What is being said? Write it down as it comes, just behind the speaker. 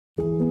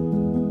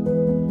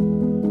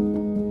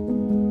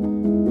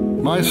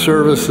My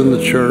service in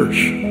the church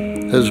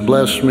has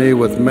blessed me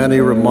with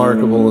many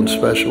remarkable and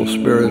special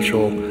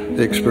spiritual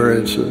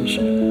experiences.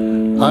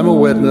 I'm a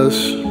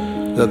witness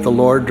that the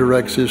Lord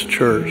directs His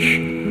church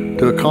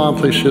to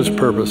accomplish His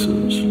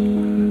purposes.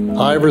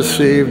 I've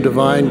received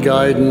divine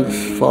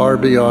guidance far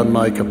beyond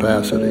my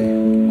capacity.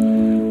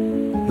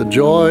 The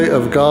joy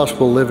of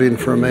gospel living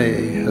for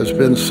me has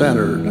been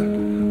centered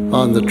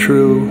on the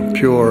true,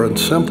 pure, and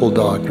simple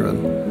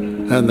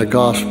doctrine and the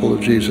gospel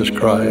of Jesus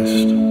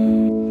Christ.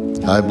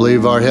 I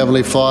believe our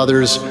Heavenly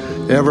Father's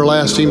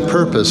everlasting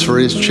purpose for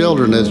His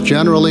children is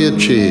generally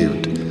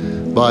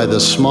achieved by the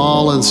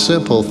small and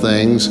simple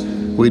things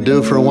we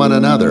do for one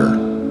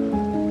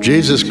another.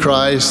 Jesus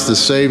Christ, the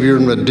Savior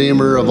and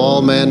Redeemer of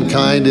all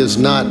mankind, is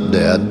not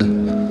dead.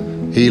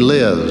 He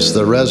lives.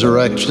 The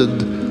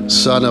resurrected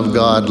Son of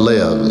God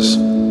lives,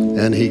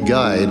 and He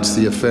guides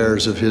the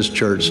affairs of His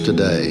church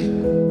today.